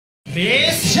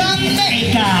Miss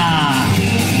Jamaica!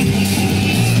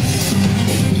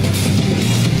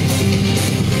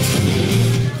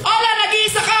 Ala,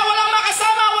 nag-iisa ka, walang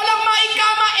makasama, walang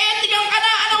maikama, etigang ka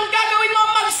na, anong gagawin mo?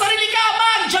 Magsarili ka,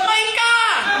 mag-Jamaica!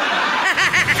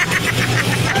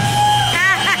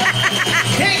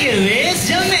 Thank you, Miss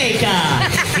Jamaica!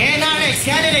 And our next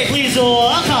candidate, please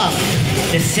welcome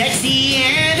the sexy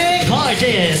and the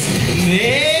gorgeous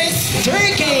Miss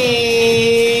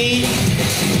Turkey!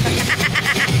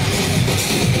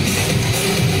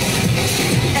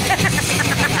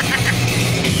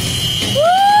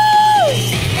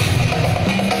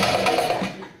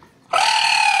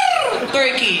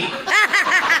 Turkey.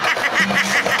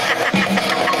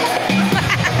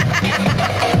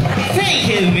 Thank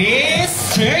you,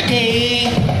 Miss Turkey!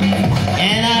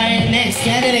 And our next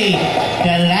candidate,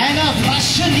 the land of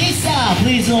fashionista,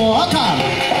 please welcome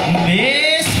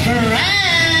Miss France!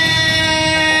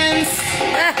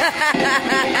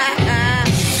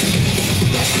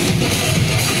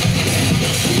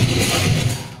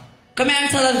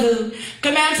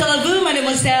 Comment allez-vous,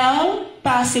 mademoiselle?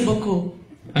 Passez beaucoup.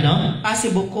 Ano? Passez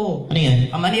beaucoup. Ano yan?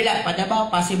 Manila,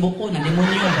 Padabaw, passez beaucoup, na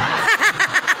demonyo.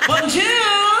 Bonjour!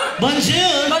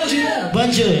 Bonjour! Bonjour!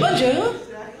 Bonjour! Bonjour!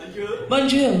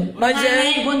 Bonjour! Bonjour.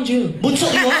 Ay, bonjour! Bunso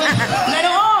yun!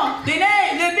 Laro, Tine,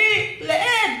 Lebi,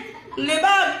 Leed,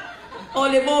 Lebag,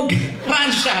 o Lebog,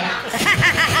 Fransya.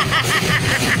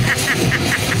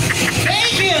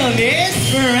 Thank you, Miss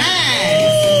France!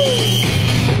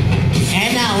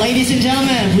 And now, ladies and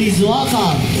gentlemen, please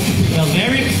welcome the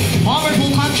very powerful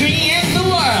country in the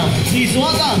world. Please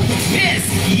welcome Miss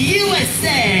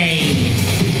USA!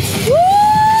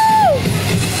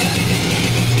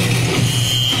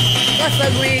 What's the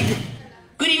wig?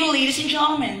 Good evening, ladies and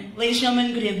gentlemen. Ladies and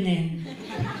gentlemen, good evening.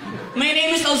 My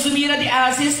name is Alzumira de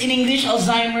Aziz, in English,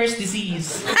 Alzheimer's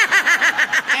disease.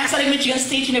 I'm studying Michigan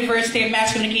State University of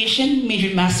Mass Communication, major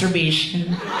in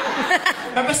masturbation.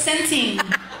 Representing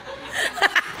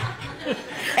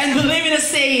and believe in a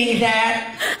saying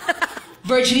that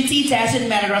virginity doesn't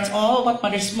matter at all. What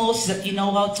matters most is that you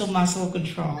know how to muscle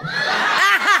control.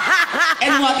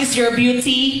 And what is your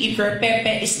beauty if your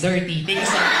pepe is dirty? Thank you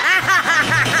so much.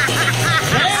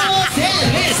 Very well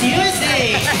said, Miss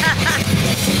USA!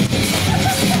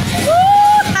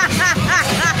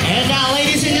 And now,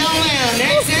 ladies and gentlemen,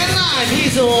 next in line,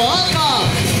 please welcome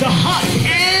the hot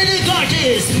and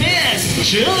gorgeous Miss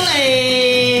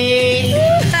Julie!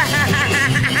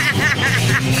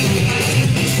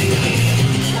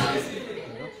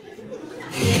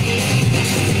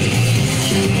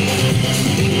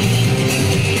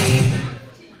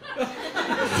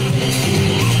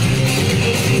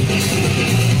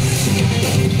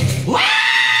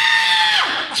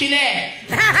 Chile.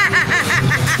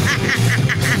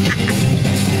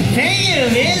 Thank you,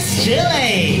 Miss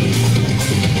Chile.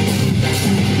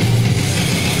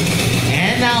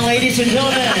 And now, ladies and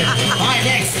gentlemen, our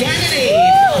next candidate,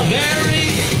 the very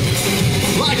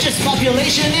largest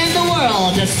population in the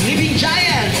world, the sleeping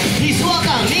giant. Please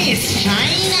welcome Miss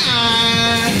China.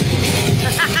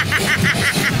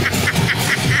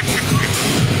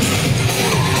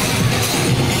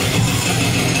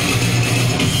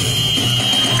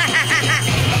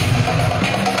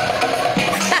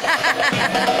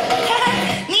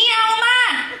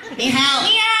 Ni hao.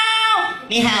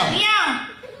 Ni hao.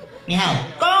 Ni hao.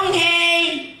 Kong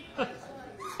hei.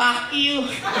 Fuck you.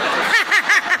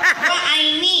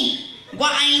 Gua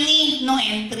ai ni. No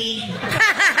entry.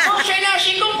 Oh, Sheila,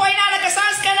 kung po ay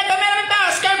nalagkasas ka na camera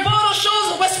taas, Scarborough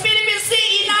shows, West Philippine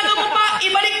Sea, inago mo pa,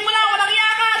 ibalik mo na, walang iya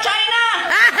ka, China.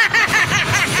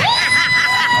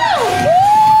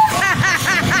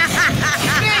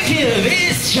 Thank you,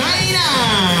 Miss China.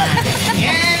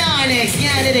 And our next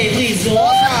candidate, please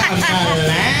welcome the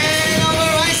land of the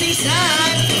rising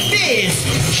sun, Miss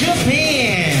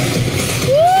Japan.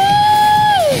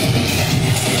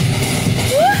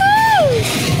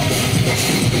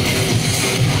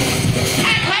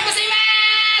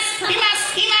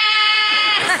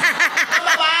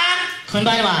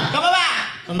 Konbanwa?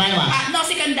 Konbanwa? No,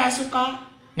 si Kandasu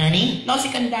ka. Nani? No, si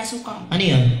Kandasu ka. Ano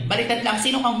yun? Baliktad lang,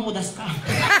 sino kang mudas ka?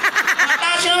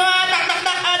 Mataas yun mga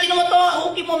tak, atin mo to,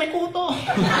 uki mo, may kuto.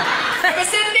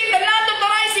 Representing the land of the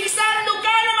rising sun,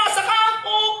 lugar ng mga sakang,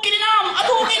 kininam,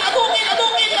 adukin,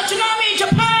 na tsunami,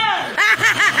 Japan!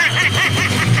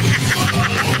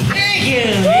 Thank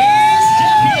you, Miss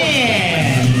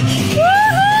Japan.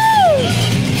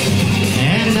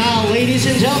 And now, ladies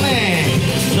and gentlemen,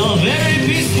 the very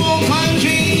peaceful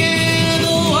country in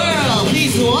the world,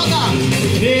 please welcome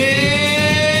Miss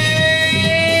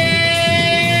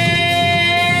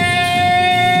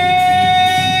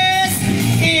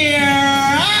Iran.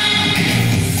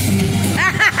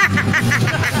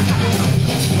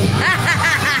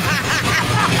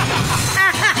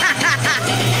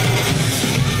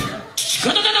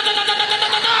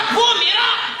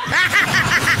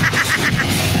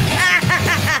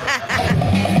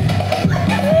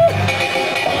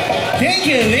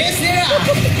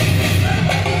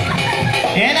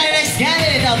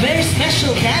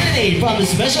 straight from the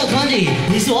special country.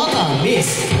 Please welcome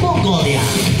Miss Mongolia.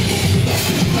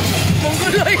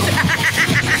 Mongoloid.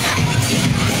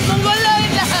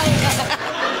 Mongoloid lang.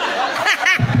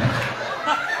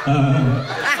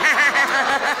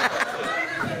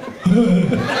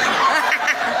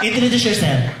 Introduce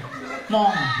yourself.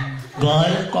 Mong.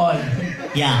 Gol? Call.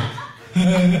 Yeah.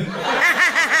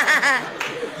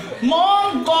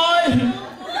 Mongol!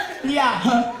 Yeah,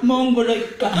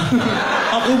 Mongoloid ka.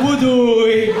 Ako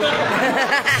budoy.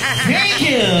 Thank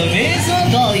you, Miss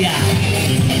Mongolia.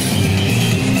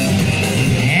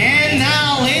 And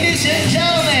now, ladies and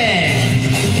gentlemen,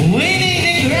 winning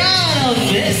the crown of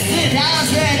Miss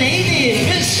 2018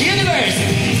 Miss Universe,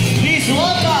 please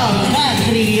welcome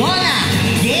Catriona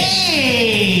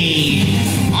Gay,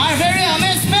 our very own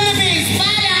Miss Philippines.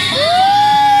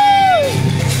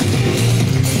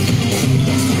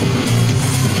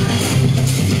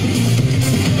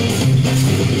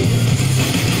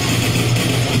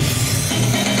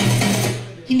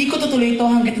 Hindi ko tutuloy ito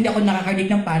hanggat hindi ako nakakarinig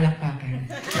ng palakpakan.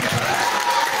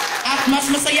 At mas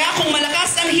masaya kung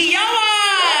malakas ang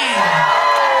hiyawan!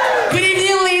 Good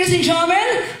evening, ladies and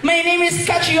gentlemen. My name is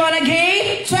Catriona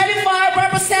Gay, 25